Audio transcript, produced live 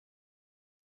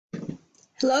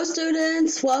Hello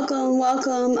students,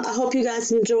 welcome. I hope you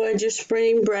guys enjoyed your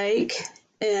spring break,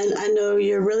 and I know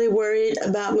you're really worried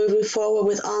about moving forward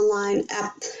with online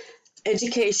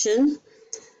education.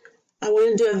 I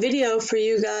want to do a video for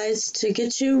you guys to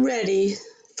get you ready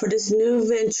for this new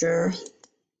venture.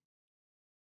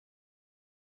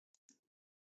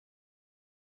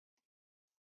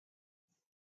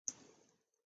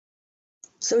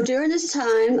 So during this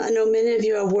time, I know many of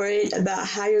you are worried about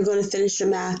how you're going to finish your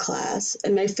math class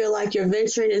and may feel like you're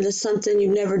venturing into something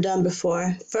you've never done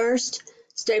before. First,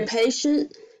 stay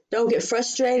patient, don't get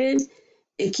frustrated,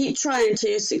 and keep trying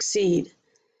until you succeed.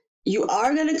 You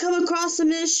are going to come across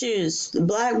some issues. The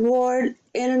Blackboard,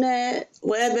 internet,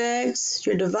 WebEx,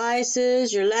 your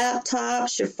devices, your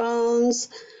laptops, your phones.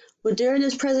 Well, during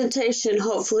this presentation,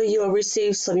 hopefully you'll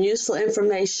receive some useful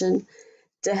information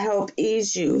to help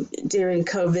ease you during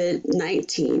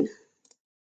COVID-19.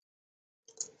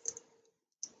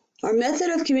 Our method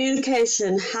of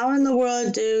communication, how in the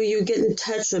world do you get in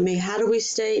touch with me? How do we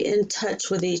stay in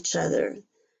touch with each other?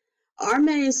 Our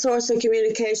main source of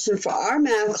communication for our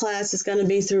math class is going to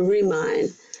be through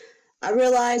Remind. I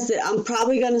realize that I'm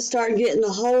probably going to start getting a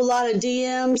whole lot of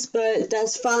DMs, but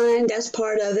that's fine, that's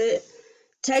part of it.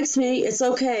 Text me, it's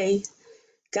okay.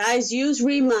 Guys, use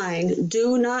Remind.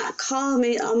 Do not call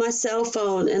me on my cell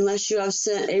phone unless you have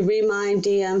sent a Remind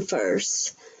DM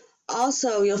first.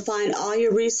 Also, you'll find all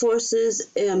your resources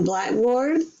in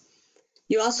Blackboard.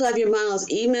 You also have your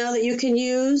Miles email that you can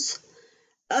use.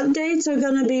 Updates are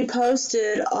going to be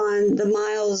posted on the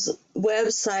Miles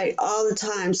website all the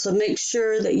time, so make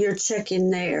sure that you're checking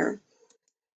there.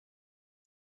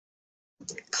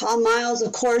 Call Miles,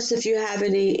 of course, if you have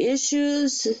any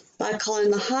issues by calling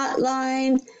the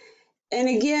hotline. And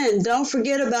again, don't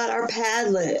forget about our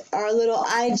Padlet, our little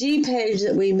IG page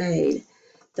that we made.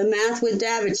 The Math with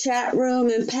Dabit chat room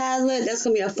and Padlet, that's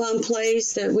going to be a fun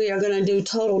place that we are going to do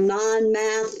total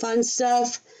non-math fun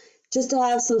stuff just to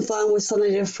have some fun with some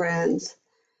of your friends.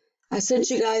 I sent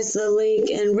you guys the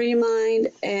link in Remind,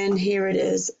 and here it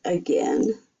is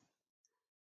again.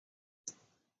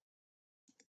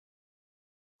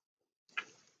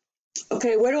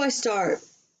 Okay, where do I start?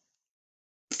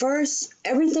 First,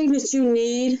 everything that you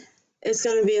need is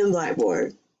going to be in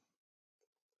Blackboard.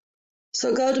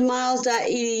 So go to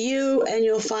miles.edu and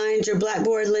you'll find your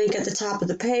Blackboard link at the top of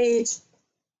the page.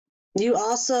 You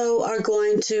also are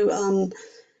going to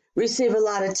receive a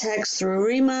lot of text through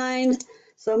Remind.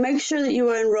 So make sure that you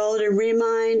are enrolled in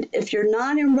Remind. If you're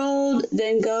not enrolled,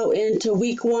 then go into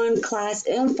week 1 class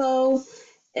info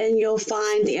and you'll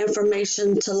find the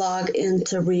information to log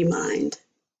into Remind.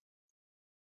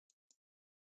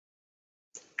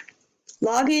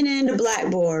 Logging into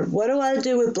Blackboard. What do I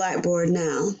do with Blackboard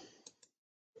now?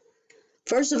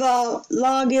 First of all,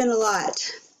 log in a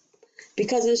lot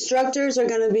because instructors are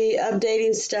going to be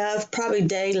updating stuff probably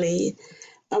daily.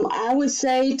 I would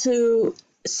say to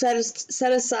set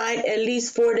aside at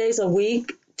least 4 days a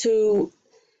week to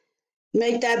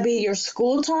make that be your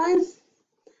school time.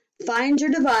 Find your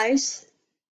device.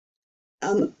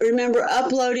 Remember,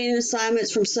 uploading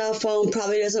assignments from cell phone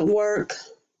probably doesn't work.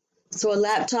 So a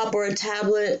laptop or a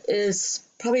tablet is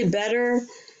probably better,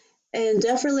 and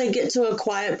definitely get to a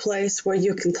quiet place where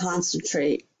you can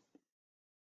concentrate.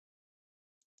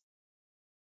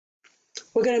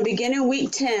 We're going to begin in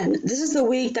week 10. This is the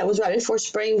week that was right before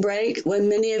spring break when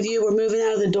many of you were moving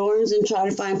out of the dorms and trying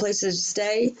to find places to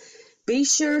stay. Be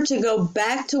sure to go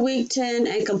back to week 10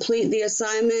 and complete the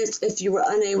assignments if you were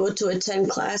unable to attend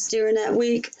class during that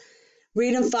week.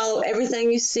 Read and follow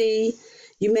everything you see.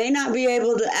 You may not be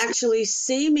able to actually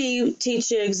see me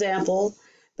teach you an example,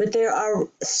 but there are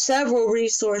several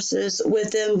resources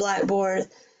within Blackboard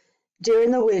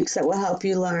during the weeks that will help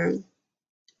you learn.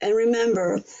 And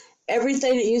remember,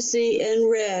 everything that you see in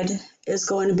red is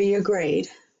going to be your grade.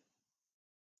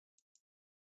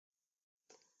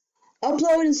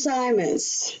 Upload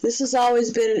assignments. This has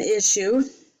always been an issue.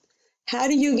 How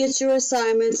do you get your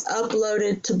assignments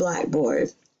uploaded to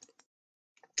Blackboard?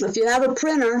 If you have a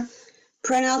printer,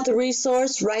 print out the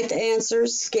resource, write the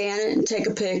answers, scan it, and take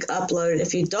a pic, upload it.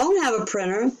 If you don't have a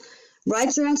printer,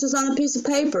 write your answers on a piece of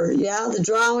paper. Yeah, the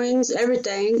drawings,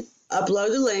 everything,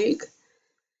 upload the link.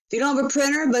 If you don't have a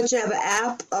printer, but you have an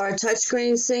app or a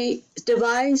touchscreen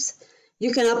device,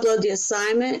 you can upload the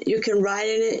assignment. You can write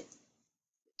in it,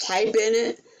 type in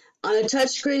it. On a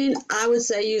touchscreen, I would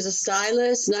say use a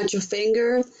stylus, not your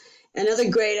finger. Another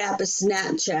great app is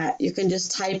Snapchat. You can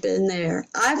just type in there.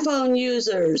 iPhone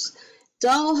users,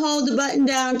 don't hold the button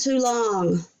down too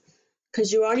long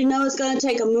because you already know it's going to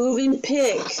take a moving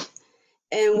pic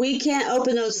and we can't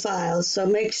open those files. So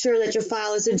make sure that your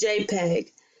file is a JPEG.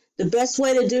 The best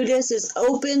way to do this is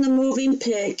open the moving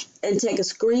pic and take a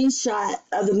screenshot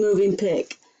of the moving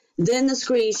pic. Then the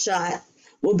screenshot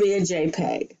will be a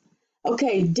JPEG.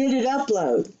 Okay, did it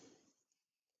upload?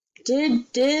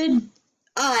 Did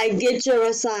I get your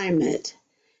assignment?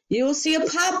 You will see a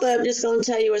pop-up just going to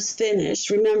tell you it's finished.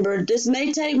 Remember, this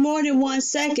may take more than 1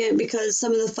 second because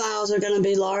some of the files are going to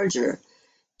be larger.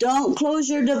 Don't close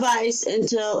your device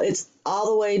until it's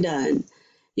all the way done.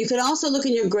 You can also look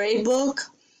in your grade book.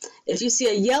 If you see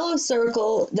a yellow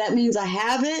circle, that means I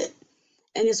have it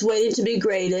and it's waiting to be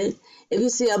graded. If you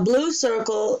see a blue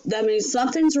circle, that means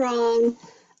something's wrong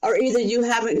or either you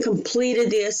haven't completed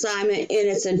the assignment in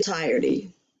its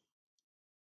entirety.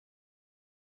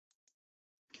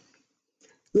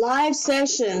 Live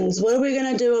sessions. What are we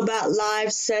going to do about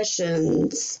live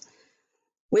sessions?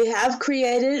 We have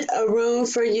created a room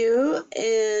for you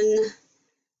in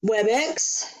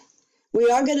WebEx. We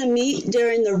are going to meet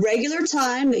during the regular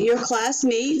time that your class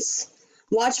meets.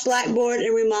 Watch Blackboard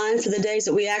and remind for the days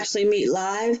that we actually meet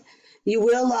live. You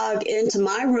will log into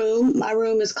my room. My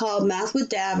room is called Math with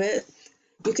Dabit.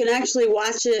 You can actually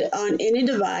watch it on any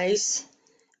device.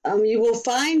 You will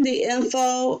find the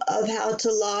info of how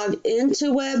to log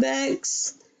into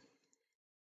WebEx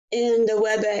in the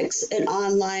WebEx and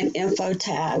online info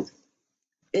tab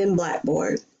in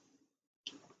Blackboard.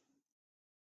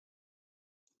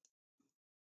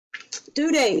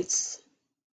 Due dates.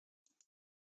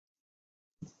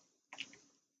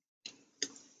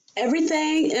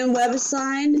 Everything in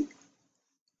WebAssign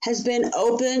has been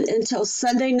open until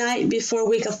Sunday night before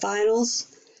week of finals.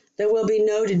 There will be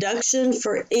no deduction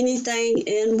for anything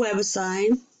in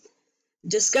WebAssign.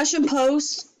 Discussion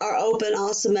posts are open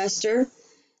all semester.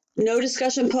 No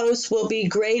discussion posts will be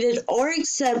graded or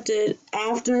accepted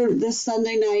after the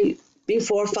Sunday night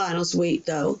before finals week,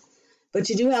 though. But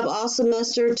you do have all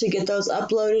semester to get those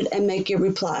uploaded and make your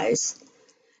replies.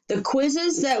 The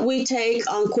quizzes that we take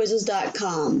on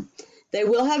quizzes.com, they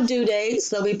will have due dates.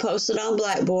 They'll be posted on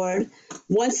Blackboard.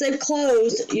 Once they've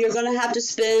closed, you're going to have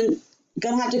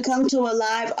to come to a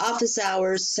live office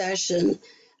hours session.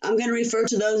 I'm going to refer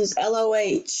to those as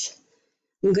LOH.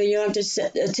 You have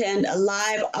to attend a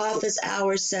live office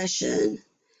hours session.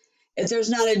 If there's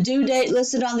not a due date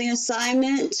listed on the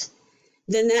assignment,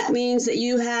 then that means that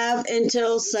you have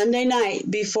until Sunday night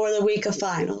before the week of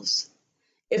finals.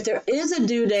 If there is a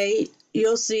due date,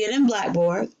 you'll see it in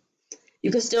Blackboard.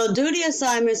 You can still do the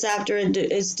assignments after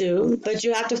it's due, but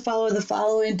you have to follow the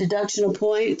following deductional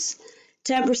points.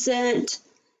 10%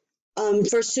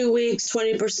 first 2 weeks,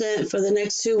 20% for the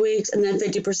next 2 weeks, and then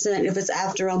 50% if it's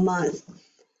after a month.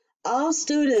 All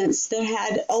students that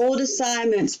had old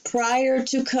assignments prior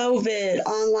to COVID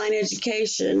online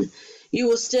education, you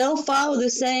will still follow the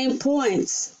same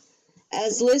points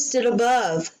as listed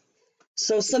above.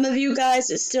 So some of you guys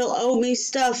that still owe me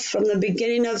stuff from the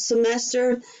beginning of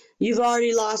semester, you've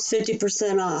already lost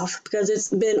 50% off because it's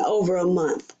been over a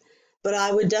month. But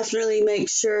I would definitely make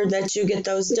sure that you get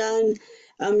those done.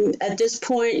 At this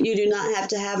point, you do not have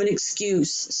to have an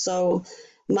excuse. So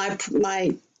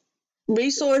my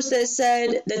resource that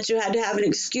said that you had to have an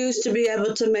excuse to be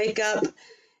able to make up,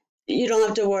 you don't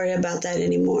have to worry about that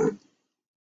anymore.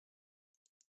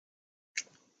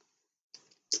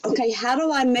 Okay, how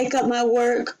do I make up my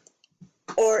work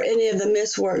or any of the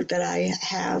missed work that I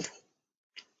have?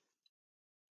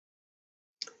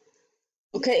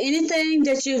 Okay, anything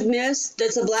that you've missed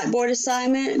that's a Blackboard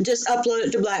assignment, just upload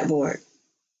it to Blackboard.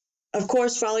 Of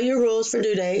course, follow your rules for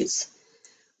due dates.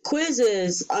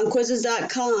 Quizzes on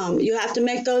quizzes.com, you have to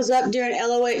make those up during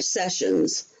LOH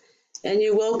sessions. And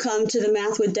you will come to the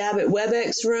Math with Dabit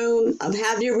WebEx room.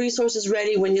 Have your resources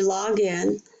ready when you log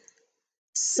in.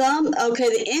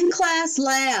 The in-class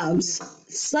labs.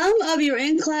 Some of your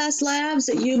in-class labs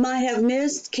that you might have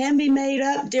missed can be made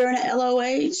up during a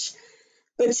LOH,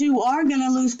 but you are going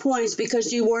to lose points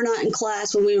because you were not in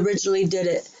class when we originally did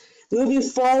it. Moving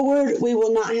forward, we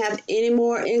will not have any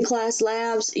more in-class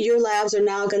labs. Your labs are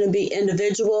now going to be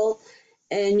individual,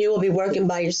 and you will be working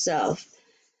by yourself.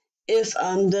 If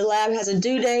the lab has a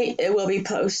due date, it will be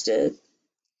posted.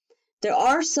 There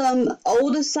are some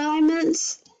old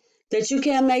assignments that you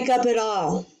can't make up at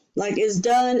all. Like it's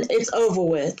done, it's over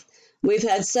with. We've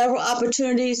had several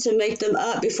opportunities to make them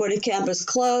up before the campus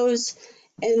closed,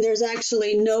 and there's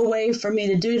actually no way for me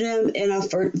to do them in a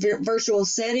virtual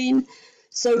setting.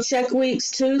 So check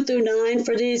weeks 2 through 9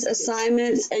 for these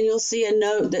assignments, and you'll see a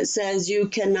note that says you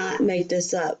cannot make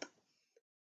this up.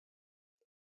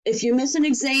 If you miss an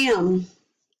exam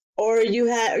or you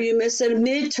miss a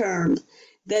midterm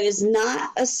that is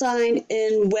not assigned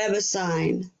in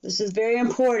WebAssign, this is very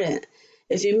important.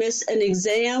 If you miss an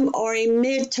exam or a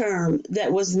midterm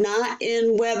that was not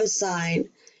in WebAssign,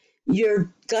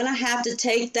 you're going to have to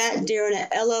take that during an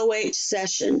LOH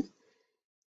session.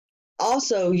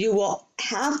 Also, you will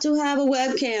have to have a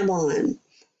webcam on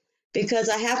because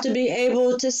I have to be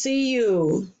able to see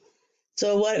you.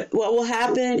 So what will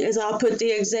happen is I'll put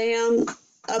the exam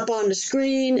up on the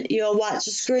screen, you'll watch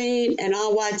the screen, and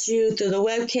I'll watch you through the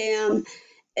webcam,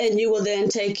 and you will then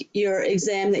take your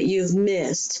exam that you've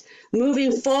missed.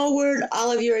 Moving forward,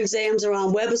 all of your exams are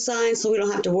on WebAssign, so we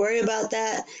don't have to worry about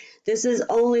that. This is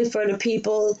only for the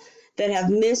people that have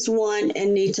missed one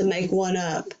and need to make one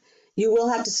up. You will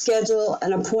have to schedule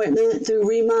an appointment through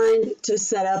Remind to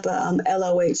set up a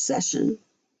LOH session.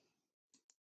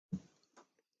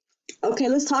 Okay,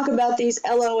 let's talk about these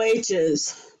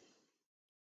LOHs.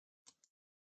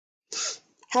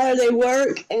 How do they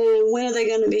work and when are they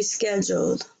going to be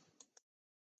scheduled?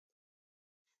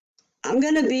 I'm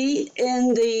going to be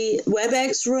in the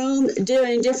WebEx room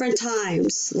during different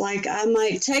times. Like I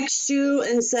might text you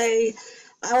and say,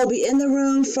 I will be in the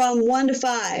room from 1 to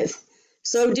 5.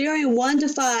 So during 1 to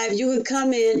 5, you can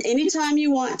come in anytime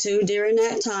you want to during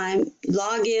that time,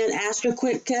 log in, ask a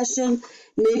quick question.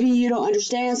 Maybe you don't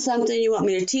understand something, you want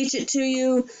me to teach it to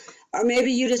you, or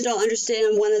maybe you just don't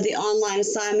understand one of the online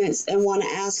assignments and want to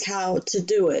ask how to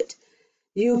do it.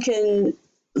 You can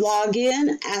log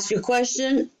in, ask your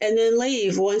question, and then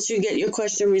leave once you get your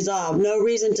question resolved. No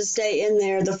reason to stay in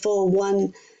there the full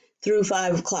 1 through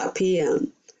 5 o'clock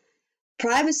p.m.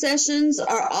 Private sessions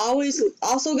are always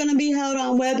also going to be held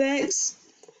on WebEx.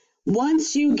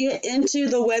 Once you get into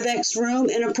the WebEx room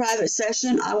in a private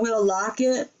session, I will lock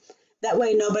it. That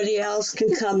way nobody else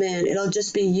can come in. It'll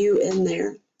just be you in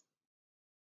there.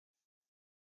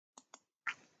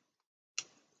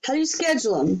 How do you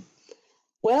schedule them?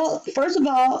 Well, first of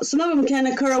all, some of them can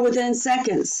occur within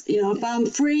seconds. If I'm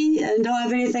free and don't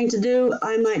have anything to do,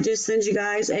 I might just send you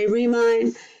guys a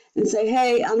remind and say,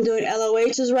 hey, I'm doing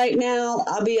LOHs right now.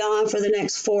 I'll be on for the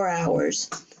next 4 hours.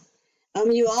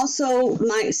 You also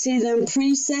might see them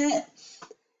preset.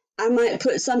 I might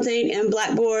put something in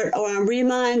Blackboard or on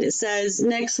Remind. It says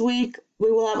next week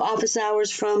we will have office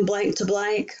hours from blank to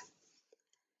blank.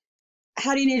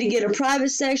 How do you need to get a private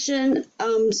session?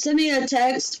 Send me a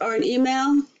text or an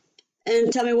email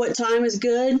and tell me what time is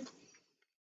good.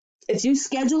 If you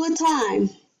schedule a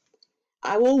time,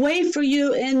 I will wait for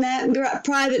you in that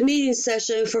private meeting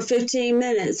session for 15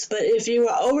 minutes. But if you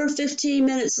are over 15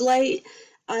 minutes late,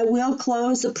 I will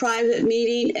close the private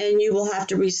meeting and you will have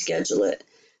to reschedule it.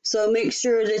 So make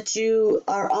sure that you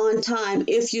are on time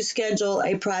if you schedule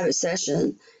a private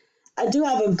session. I do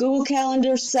have a Google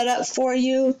Calendar set up for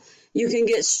you. You can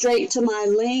get straight to my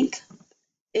link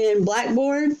in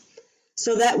Blackboard.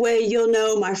 So that way you'll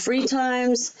know my free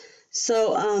times.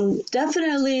 So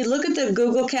definitely look at the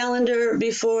Google Calendar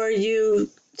before you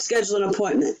schedule an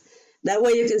appointment. That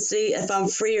way you can see if I'm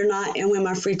free or not and when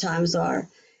my free times are.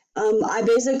 I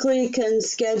basically can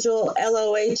schedule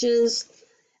LOHs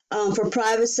for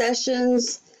private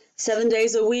sessions 7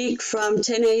 days a week from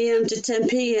 10 a.m. to 10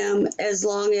 p.m. as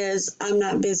long as I'm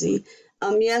not busy.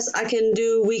 Yes, I can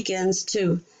do weekends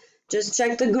too. Just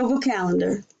check the Google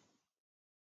Calendar.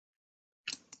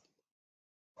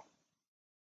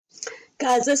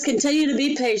 Guys, let's continue to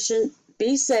be patient,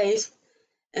 be safe,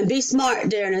 and be smart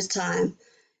during this time.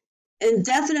 And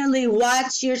definitely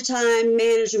watch your time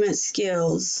management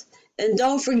skills. And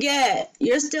don't forget,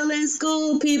 you're still in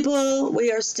school, people.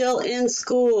 We are still in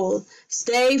school.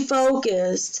 Stay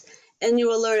focused, and you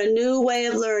will learn a new way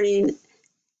of learning.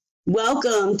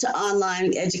 Welcome to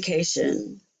online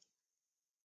education.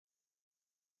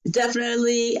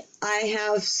 Definitely, I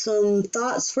have some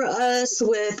thoughts for us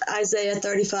with Isaiah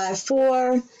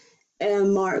 35:4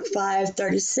 and Mark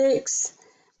 5:36.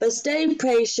 But stay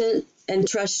patient and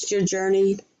trust your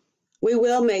journey. We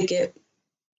will make it.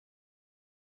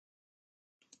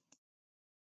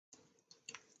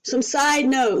 Some side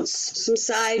notes.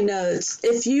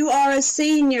 If you are a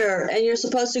senior and you're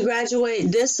supposed to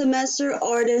graduate this semester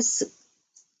or this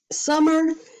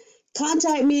summer,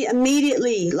 contact me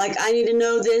immediately. Like, I need to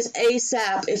know this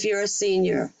ASAP if you're a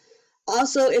senior.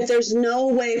 Also, if there's no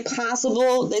way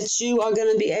possible that you are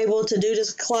going to be able to do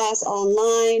this class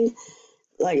online,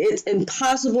 like it's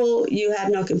impossible, you have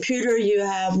no computer, you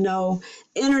have no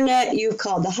internet, you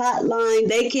called the hotline,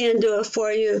 they can't do it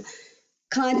for you,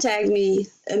 contact me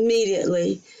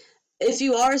immediately. If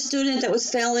you are a student that was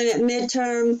failing at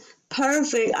midterm,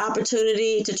 perfect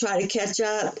opportunity to try to catch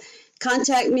up.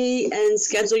 Contact me and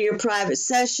schedule your private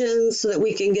sessions so that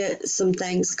we can get some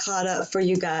things caught up for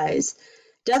you guys.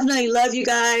 Definitely love you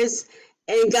guys,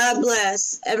 and God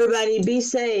bless. Everybody be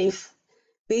safe,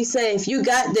 Be safe. You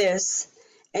got this.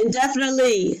 And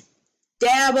definitely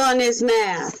dab on this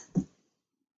math.